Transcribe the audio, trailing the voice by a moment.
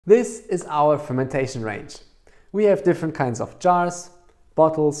This is our fermentation range. We have different kinds of jars,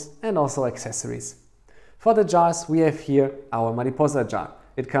 bottles and also accessories. For the jars we have here our Mariposa jar.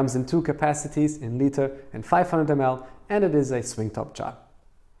 It comes in two capacities, in liter and 500 ml, and it is a swing top jar.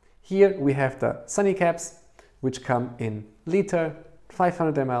 Here we have the sunny caps, which come in liter,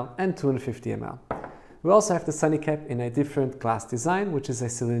 500 ml and 250 ml. We also have the sunny cap in a different glass design, which is a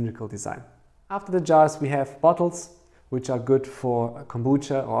cylindrical design. After the jars we have bottles, which are good for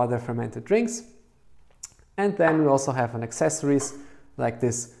kombucha or other fermented drinks. And then we also have an accessories like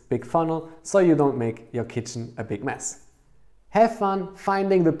this big funnel, so you don't make your kitchen a big mess. Have fun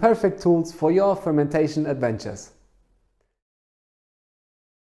finding the perfect tools for your fermentation adventures.